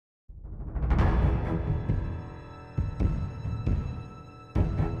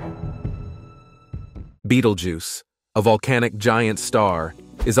Betelgeuse, a volcanic giant star,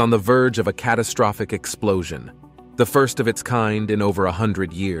 is on the verge of a catastrophic explosion, the first of its kind in over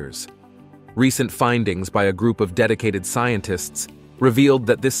 100 years. Recent findings by a group of dedicated scientists revealed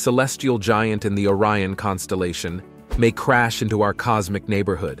that this celestial giant in the Orion constellation may crash into our cosmic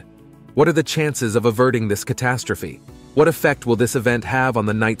neighborhood. What are the chances of averting this catastrophe? What effect will this event have on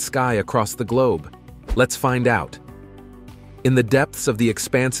the night sky across the globe? Let's find out. In the depths of the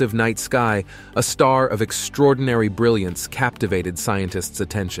expansive night sky, a star of extraordinary brilliance captivated scientists'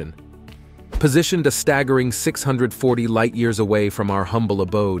 attention. Positioned a staggering 640 light-years away from our humble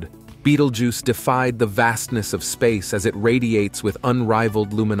abode, Betelgeuse defied the vastness of space as it radiates with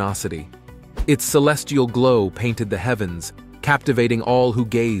unrivaled luminosity. Its celestial glow painted the heavens, captivating all who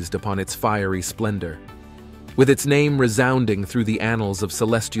gazed upon its fiery splendor. With its name resounding through the annals of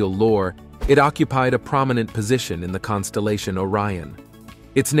celestial lore, it occupied a prominent position in the constellation Orion.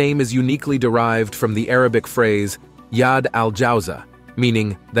 Its name is uniquely derived from the Arabic phrase Yad al-Jauza,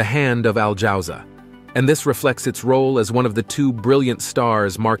 meaning the hand of al-Jauza, and this reflects its role as one of the two brilliant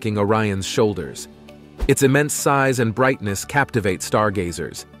stars marking Orion's shoulders. Its immense size and brightness captivate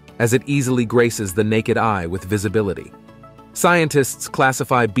stargazers, as it easily graces the naked eye with visibility. Scientists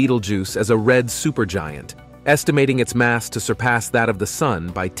classify Betelgeuse as a red supergiant, estimating its mass to surpass that of the Sun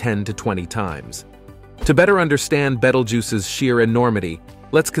by 10 to 20 times. To better understand Betelgeuse's sheer enormity,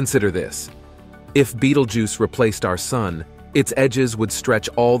 let's consider this. If Betelgeuse replaced our Sun, its edges would stretch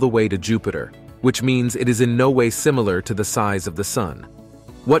all the way to Jupiter, which means it is in no way similar to the size of the Sun.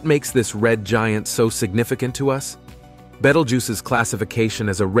 What makes this red giant so significant to us? Betelgeuse's classification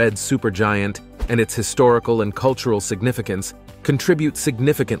as a red supergiant and its historical and cultural significance contribute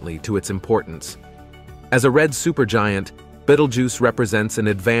significantly to its importance. As a red supergiant, Betelgeuse represents an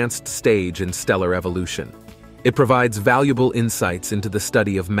advanced stage in stellar evolution. It provides valuable insights into the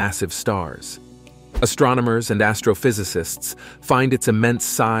study of massive stars. Astronomers and astrophysicists find its immense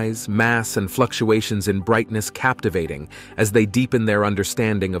size, mass, and fluctuations in brightness captivating as they deepen their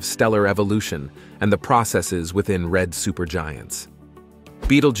understanding of stellar evolution and the processes within red supergiants.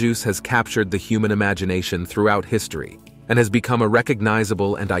 Betelgeuse has captured the human imagination throughout history and has become a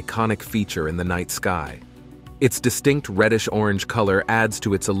recognizable and iconic feature in the night sky. Its distinct reddish-orange color adds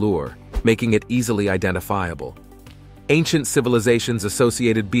to its allure, making it easily identifiable. Ancient civilizations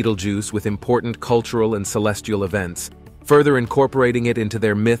associated Betelgeuse with important cultural and celestial events, further incorporating it into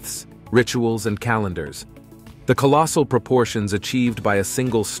their myths, rituals, and calendars. The colossal proportions achieved by a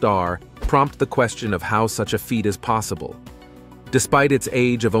single star prompt the question of how such a feat is possible. Despite its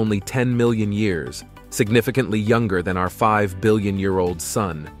age of only 10 million years, significantly younger than our 5-billion-year-old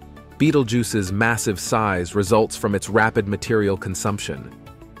Sun, Betelgeuse's massive size results from its rapid material consumption.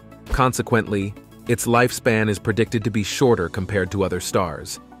 Consequently, its lifespan is predicted to be shorter compared to other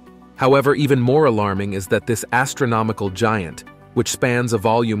stars. However, even more alarming is that this astronomical giant, which spans a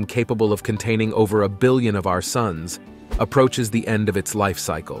volume capable of containing over 1 billion of our suns, approaches the end of its life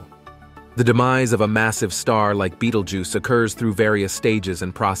cycle. The demise of a massive star like Betelgeuse occurs through various stages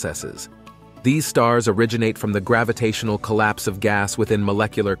and processes. These stars originate from the gravitational collapse of gas within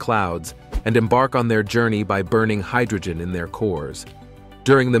molecular clouds and embark on their journey by burning hydrogen in their cores.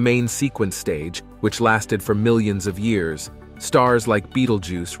 During the main sequence stage, which lasted for millions of years, stars like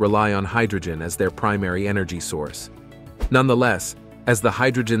Betelgeuse rely on hydrogen as their primary energy source. Nonetheless, as the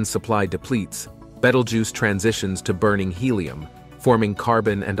hydrogen supply depletes, Betelgeuse transitions to burning helium, forming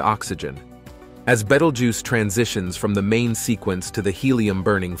carbon and oxygen. As Betelgeuse transitions from the main sequence to the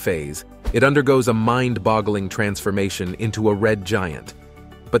helium-burning phase, it undergoes a mind-boggling transformation into a red giant.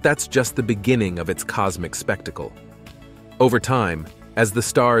 But that's just the beginning of its cosmic spectacle. Over time, as the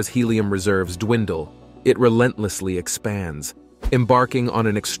star's helium reserves dwindle, it relentlessly expands, embarking on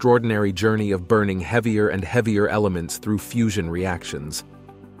an extraordinary journey of burning heavier and heavier elements through fusion reactions.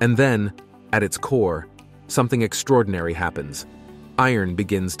 And then, at its core, something extraordinary happens. Iron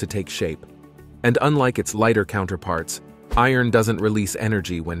begins to take shape. And unlike its lighter counterparts, iron doesn't release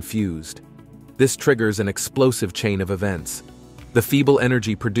energy when fused. This triggers an explosive chain of events. The feeble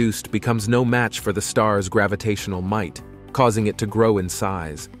energy produced becomes no match for the star's gravitational might, causing it to grow in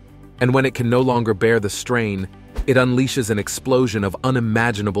size. And when it can no longer bear the strain, it unleashes an explosion of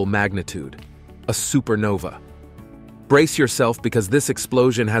unimaginable magnitude, a supernova. Brace yourself, because this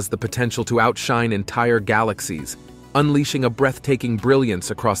explosion has the potential to outshine entire galaxies, unleashing a breathtaking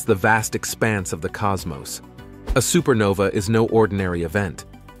brilliance across the vast expanse of the cosmos. A supernova is no ordinary event.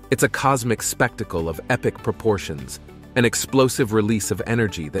 It's a cosmic spectacle of epic proportions, an explosive release of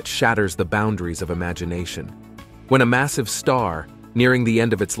energy that shatters the boundaries of imagination. When a massive star, nearing the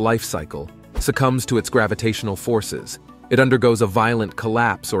end of its life cycle, succumbs to its gravitational forces, it undergoes a violent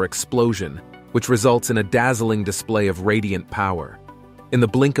collapse or explosion, which results in a dazzling display of radiant power. In the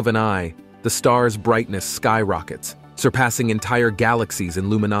blink of an eye, the star's brightness skyrockets, surpassing entire galaxies in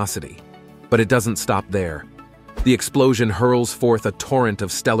luminosity. But it doesn't stop there. The explosion hurls forth a torrent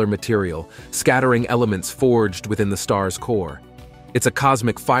of stellar material, scattering elements forged within the star's core. It's a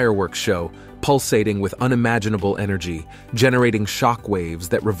cosmic fireworks show, pulsating with unimaginable energy, generating shock waves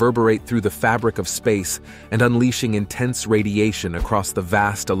that reverberate through the fabric of space and unleashing intense radiation across the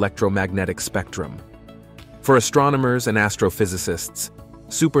vast electromagnetic spectrum. For astronomers and astrophysicists,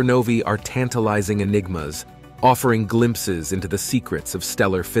 supernovae are tantalizing enigmas, offering glimpses into the secrets of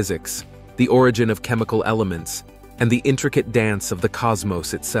stellar physics, the origin of chemical elements, and the intricate dance of the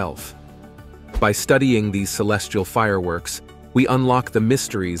cosmos itself. By studying these celestial fireworks, we unlock the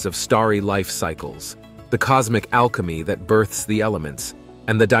mysteries of starry life cycles, the cosmic alchemy that births the elements,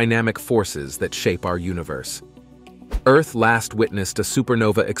 and the dynamic forces that shape our universe. Earth last witnessed a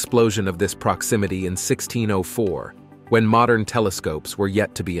supernova explosion of this proximity in 1604, when modern telescopes were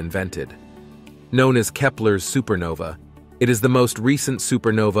yet to be invented. Known as Kepler's supernova, it is the most recent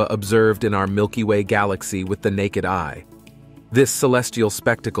supernova observed in our Milky Way galaxy with the naked eye. This celestial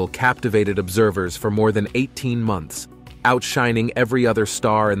spectacle captivated observers for more than 18 months, outshining every other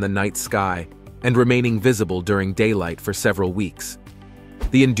star in the night sky and remaining visible during daylight for several weeks.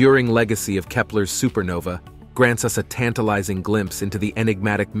 The enduring legacy of Kepler's supernova grants us a tantalizing glimpse into the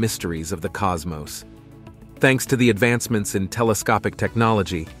enigmatic mysteries of the cosmos. Thanks to the advancements in telescopic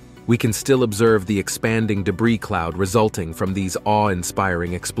technology, we can still observe the expanding debris cloud resulting from these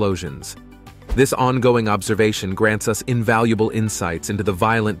awe-inspiring explosions. This ongoing observation grants us invaluable insights into the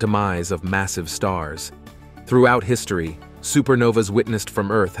violent demise of massive stars. Throughout history, supernovas witnessed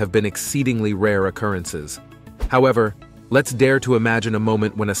from Earth have been exceedingly rare occurrences. However, let's dare to imagine a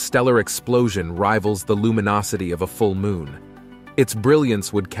moment when a stellar explosion rivals the luminosity of a full moon. Its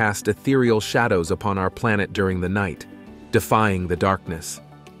brilliance would cast ethereal shadows upon our planet during the night, defying the darkness.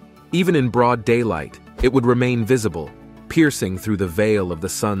 Even in broad daylight, it would remain visible, piercing through the veil of the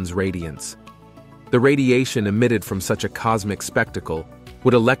sun's radiance. The radiation emitted from such a cosmic spectacle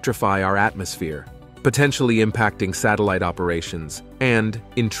would electrify our atmosphere, potentially impacting satellite operations and,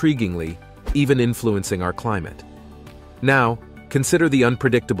 intriguingly, even influencing our climate. Now, consider the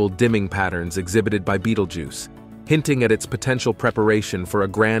unpredictable dimming patterns exhibited by Betelgeuse, hinting at its potential preparation for a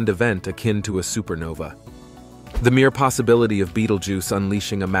grand event akin to a supernova. The mere possibility of Betelgeuse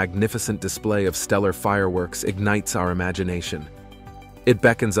unleashing a magnificent display of stellar fireworks ignites our imagination. It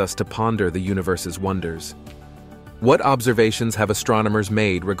beckons us to ponder the universe's wonders. What observations have astronomers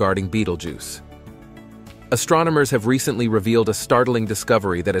made regarding Betelgeuse? Astronomers have recently revealed a startling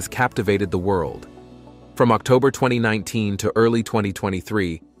discovery that has captivated the world. From October 2019 to early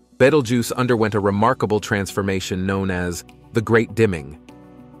 2023, Betelgeuse underwent a remarkable transformation known as the Great Dimming.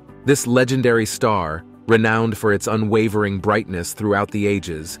 This legendary star, renowned for its unwavering brightness throughout the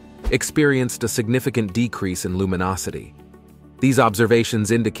ages, experienced a significant decrease in luminosity. These observations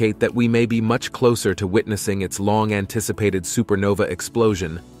indicate that we may be much closer to witnessing its long-anticipated supernova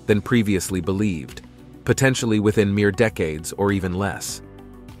explosion than previously believed, potentially within mere decades or even less.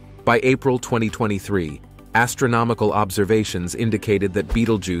 By April 2023, astronomical observations indicated that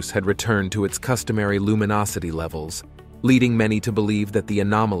Betelgeuse had returned to its customary luminosity levels, leading many to believe that the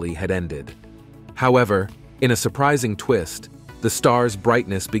anomaly had ended. However, in a surprising twist, the star's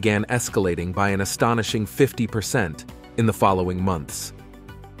brightness began escalating by an astonishing 50% in the following months.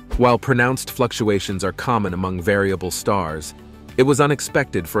 While pronounced fluctuations are common among variable stars, it was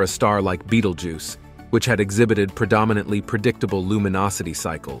unexpected for a star like Betelgeuse, which had exhibited predominantly predictable luminosity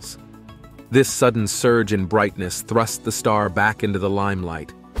cycles. This sudden surge in brightness thrust the star back into the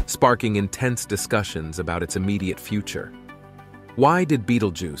limelight, sparking intense discussions about its immediate future. Why did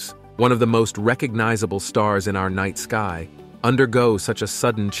Betelgeuse, one of the most recognizable stars in our night sky, undergo such a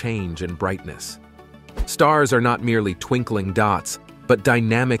sudden change in brightness? Stars are not merely twinkling dots, but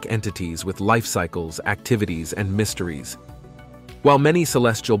dynamic entities with life cycles, activities, and mysteries. While many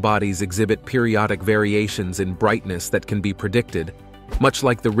celestial bodies exhibit periodic variations in brightness that can be predicted, much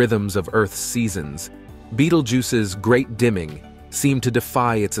like the rhythms of Earth's seasons, Betelgeuse's great dimming seemed to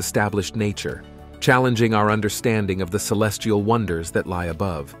defy its established nature, challenging our understanding of the celestial wonders that lie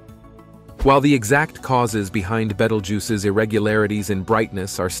above. While the exact causes behind Betelgeuse's irregularities in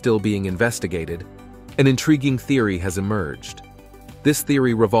brightness are still being investigated, an intriguing theory has emerged. This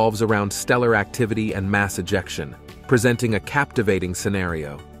theory revolves around stellar activity and mass ejection, presenting a captivating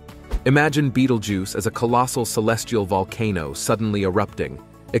scenario. Imagine Betelgeuse as a colossal celestial volcano suddenly erupting,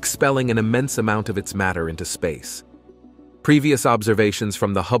 expelling an immense amount of its matter into space. Previous observations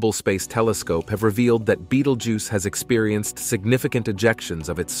from the Hubble Space Telescope have revealed that Betelgeuse has experienced significant ejections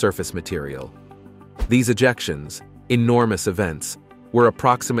of its surface material. These ejections, enormous events, were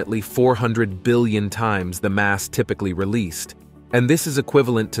approximately 400 billion times the mass typically released, and this is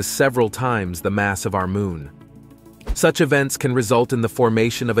equivalent to several times the mass of our Moon. Such events can result in the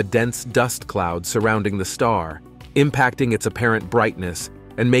formation of a dense dust cloud surrounding the star, impacting its apparent brightness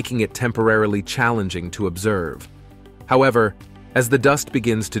and making it temporarily challenging to observe. However, as the dust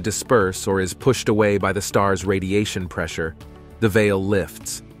begins to disperse or is pushed away by the star's radiation pressure, the veil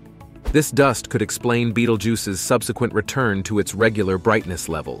lifts. This dust could explain Betelgeuse's subsequent return to its regular brightness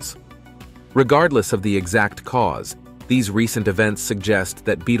levels. Regardless of the exact cause, these recent events suggest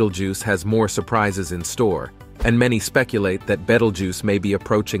that Betelgeuse has more surprises in store, and many speculate that Betelgeuse may be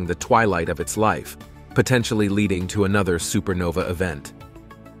approaching the twilight of its life, potentially leading to another supernova event.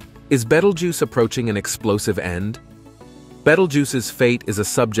 Is Betelgeuse approaching an explosive end? Betelgeuse's fate is a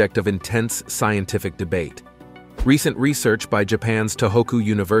subject of intense scientific debate. Recent research by Japan's Tohoku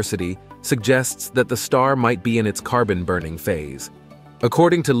University suggests that the star might be in its carbon-burning phase.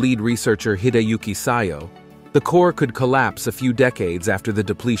 According to lead researcher Hideyuki Sayo, the core could collapse a few decades after the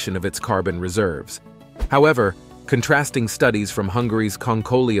depletion of its carbon reserves. However, contrasting studies from Hungary's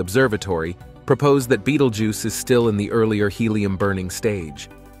Konkoly Observatory propose that Betelgeuse is still in the earlier helium-burning stage.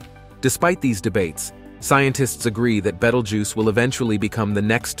 Despite these debates, scientists agree that Betelgeuse will eventually become the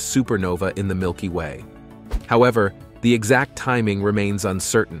next supernova in the Milky Way. However, the exact timing remains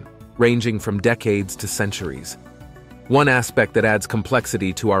uncertain, ranging from decades to centuries. One aspect that adds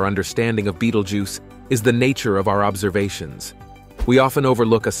complexity to our understanding of Betelgeuse is the nature of our observations. We often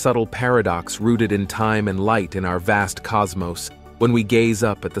overlook a subtle paradox rooted in time and light in our vast cosmos when we gaze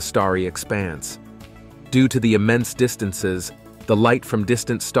up at the starry expanse. Due to the immense distances, the light from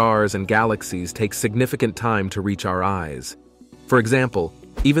distant stars and galaxies takes significant time to reach our eyes. For example,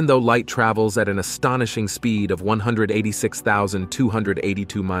 even though light travels at an astonishing speed of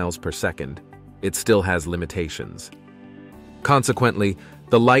 186,282 miles per second, it still has limitations. Consequently,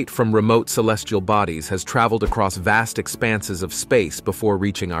 the light from remote celestial bodies has traveled across vast expanses of space before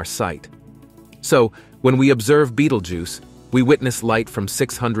reaching our sight. So, when we observe Betelgeuse, we witness light from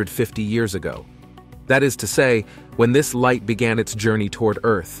 650 years ago. That is to say, when this light began its journey toward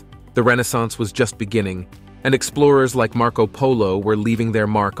Earth, the Renaissance was just beginning, and explorers like Marco Polo were leaving their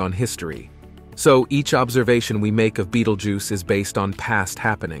mark on history. So each observation we make of Betelgeuse is based on past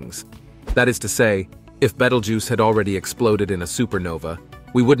happenings. That is to say, if Betelgeuse had already exploded in a supernova,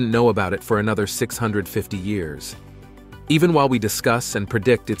 we wouldn't know about it for another 650 years. Even while we discuss and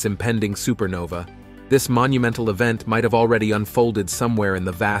predict its impending supernova, this monumental event might have already unfolded somewhere in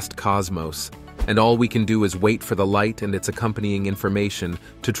the vast cosmos, and all we can do is wait for the light and its accompanying information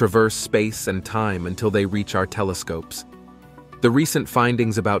to traverse space and time until they reach our telescopes. The recent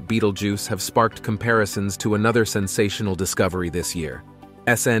findings about Betelgeuse have sparked comparisons to another sensational discovery this year,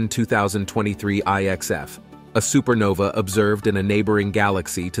 SN 2023 IXF, a supernova observed in a neighboring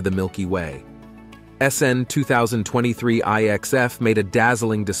galaxy to the Milky Way. SN 2023 IXF made a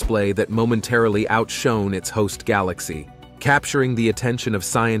dazzling display that momentarily outshone its host galaxy, capturing the attention of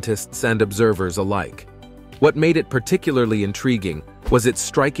scientists and observers alike. What made it particularly intriguing was its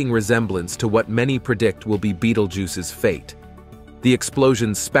striking resemblance to what many predict will be Betelgeuse's fate. The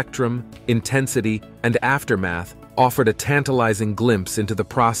explosion's spectrum, intensity, and aftermath offered a tantalizing glimpse into the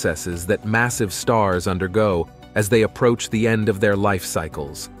processes that massive stars undergo as they approach the end of their life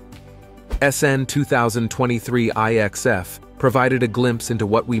cycles. SN 2023 IXF provided a glimpse into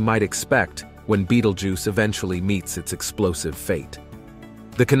what we might expect when Betelgeuse eventually meets its explosive fate.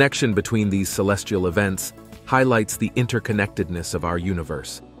 The connection between these celestial events highlights the interconnectedness of our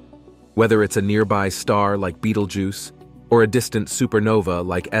universe. Whether it's a nearby star like Betelgeuse or a distant supernova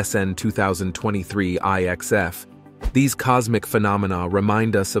like SN 2023 IXF, these cosmic phenomena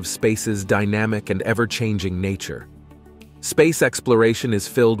remind us of space's dynamic and ever-changing nature. Space exploration is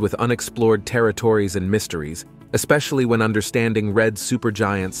filled with unexplored territories and mysteries, especially when understanding red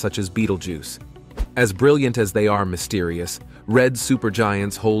supergiants such as Betelgeuse. As brilliant as they are mysterious, red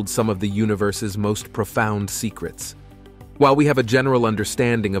supergiants hold some of the universe's most profound secrets. While we have a general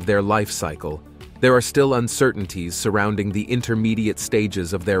understanding of their life cycle, there are still uncertainties surrounding the intermediate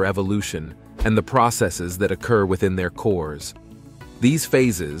stages of their evolution and the processes that occur within their cores. These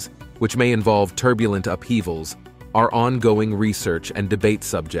phases, which may involve turbulent upheavals, are ongoing research and debate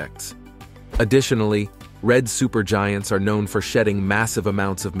subjects. Additionally, red supergiants are known for shedding massive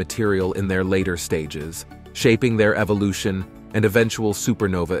amounts of material in their later stages, shaping their evolution and eventual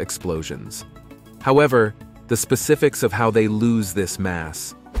supernova explosions. However, the specifics of how they lose this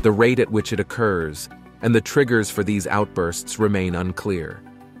mass, the rate at which it occurs, and the triggers for these outbursts remain unclear.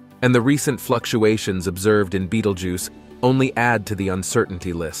 And the recent fluctuations observed in Betelgeuse only add to the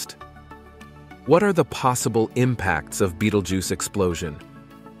uncertainty list. What are the possible impacts of Betelgeuse explosion?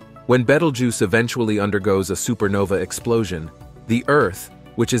 When Betelgeuse eventually undergoes a supernova explosion, the Earth,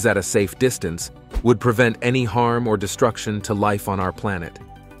 which is at a safe distance, would prevent any harm or destruction to life on our planet.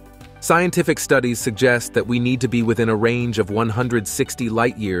 Scientific studies suggest that we need to be within a range of 160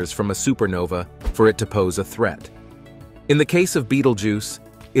 light-years from a supernova for it to pose a threat. In the case of Betelgeuse,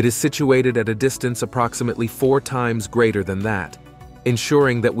 it is situated at a distance approximately 4 times greater than that,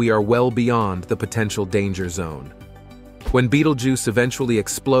 ensuring that we are well beyond the potential danger zone. When Betelgeuse eventually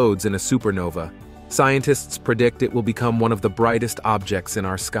explodes in a supernova, scientists predict it will become one of the brightest objects in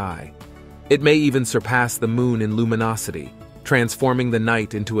our sky. It may even surpass the moon in luminosity, transforming the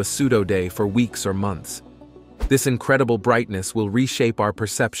night into a pseudo-day for weeks or months. This incredible brightness will reshape our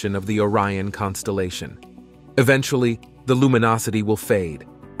perception of the Orion constellation. Eventually, the luminosity will fade,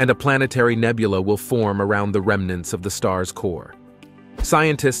 and a planetary nebula will form around the remnants of the star's core.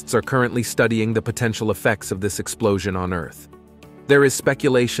 Scientists are currently studying the potential effects of this explosion on Earth. There is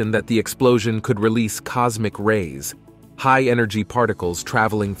speculation that the explosion could release cosmic rays, high-energy particles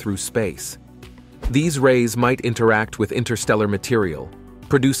traveling through space. These rays might interact with interstellar material,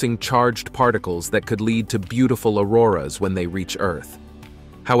 producing charged particles that could lead to beautiful auroras when they reach Earth.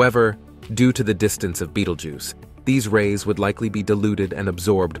 However, due to the distance of Betelgeuse, these rays would likely be diluted and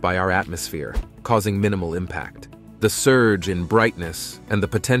absorbed by our atmosphere, causing minimal impact. The surge in brightness and the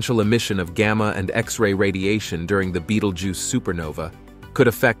potential emission of gamma and X-ray radiation during the Betelgeuse supernova could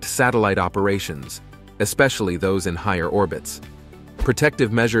affect satellite operations, especially those in higher orbits.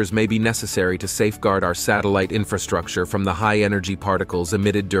 Protective measures may be necessary to safeguard our satellite infrastructure from the high-energy particles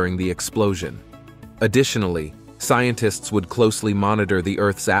emitted during the explosion. Additionally, scientists would closely monitor the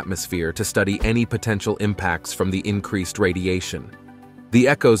Earth's atmosphere to study any potential impacts from the increased radiation. The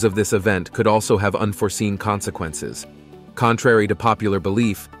echoes of this event could also have unforeseen consequences. Contrary to popular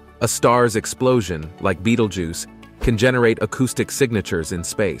belief, a star's explosion, like Betelgeuse, can generate acoustic signatures in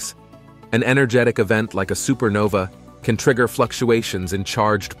space. An energetic event like a supernova can trigger fluctuations in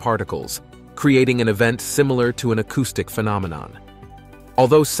charged particles, creating an event similar to an acoustic phenomenon.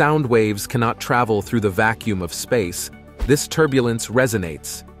 Although sound waves cannot travel through the vacuum of space, this turbulence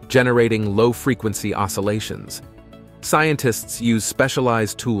resonates, generating low-frequency oscillations. Scientists use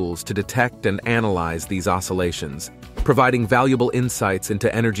specialized tools to detect and analyze these oscillations, providing valuable insights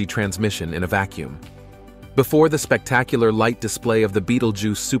into energy transmission in a vacuum. Before the spectacular light display of the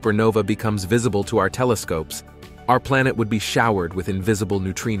Betelgeuse supernova becomes visible to our telescopes, our planet would be showered with invisible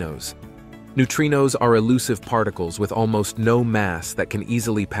neutrinos. Neutrinos are elusive particles with almost no mass that can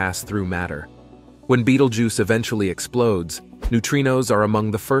easily pass through matter. When Betelgeuse eventually explodes, neutrinos are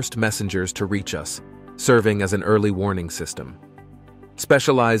among the first messengers to reach us, serving as an early warning system.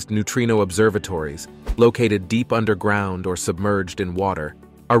 Specialized neutrino observatories, located deep underground or submerged in water,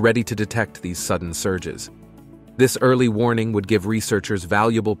 are ready to detect these sudden surges. This early warning would give researchers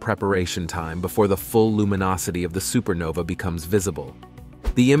valuable preparation time before the full luminosity of the supernova becomes visible.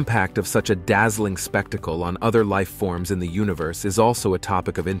 The impact of such a dazzling spectacle on other life forms in the universe is also a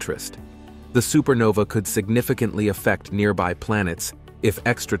topic of interest. The supernova could significantly affect nearby planets if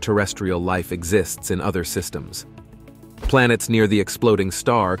extraterrestrial life exists in other systems. Planets near the exploding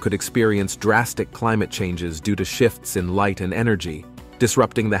star could experience drastic climate changes due to shifts in light and energy,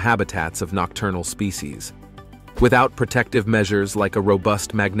 disrupting the habitats of nocturnal species. Without protective measures like a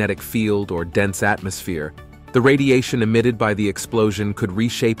robust magnetic field or dense atmosphere, the radiation emitted by the explosion could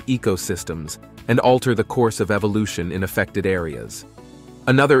reshape ecosystems and alter the course of evolution in affected areas.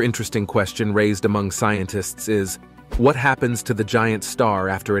 Another interesting question raised among scientists is, what happens to the giant star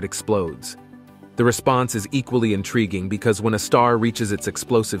after it explodes? The response is equally intriguing because when a star reaches its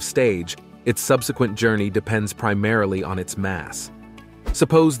explosive stage, its subsequent journey depends primarily on its mass.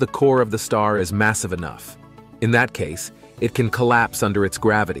 Suppose the core of the star is massive enough. In that case, it can collapse under its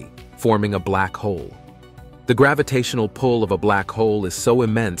gravity, forming a black hole. The gravitational pull of a black hole is so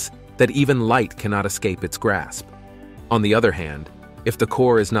immense that even light cannot escape its grasp. On the other hand, if the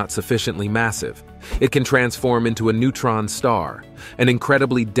core is not sufficiently massive, it can transform into a neutron star, an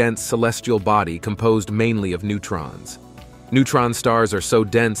incredibly dense celestial body composed mainly of neutrons. Neutron stars are so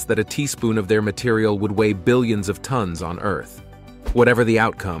dense that a teaspoon of their material would weigh billions of tons on Earth. Whatever the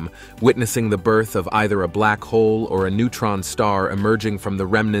outcome, witnessing the birth of either a black hole or a neutron star emerging from the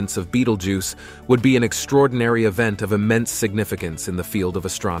remnants of Betelgeuse would be an extraordinary event of immense significance in the field of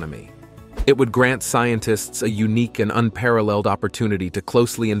astronomy. It would grant scientists a unique and unparalleled opportunity to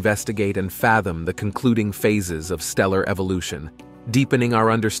closely investigate and fathom the concluding phases of stellar evolution, deepening our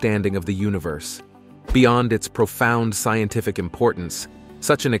understanding of the universe. Beyond its profound scientific importance,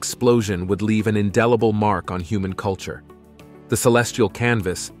 such an explosion would leave an indelible mark on human culture. The celestial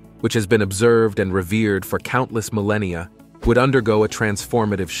canvas, which has been observed and revered for countless millennia, would undergo a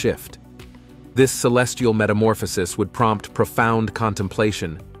transformative shift. This celestial metamorphosis would prompt profound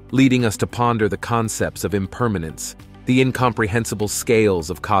contemplation, leading us to ponder the concepts of impermanence, the incomprehensible scales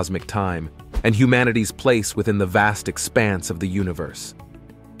of cosmic time, and humanity's place within the vast expanse of the universe.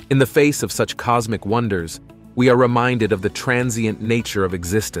 In the face of such cosmic wonders, we are reminded of the transient nature of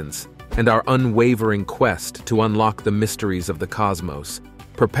existence and our unwavering quest to unlock the mysteries of the cosmos,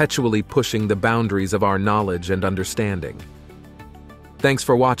 perpetually pushing the boundaries of our knowledge and understanding. Thanks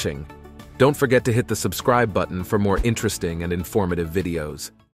for watching. Don't forget to hit the subscribe button for more interesting and informative videos.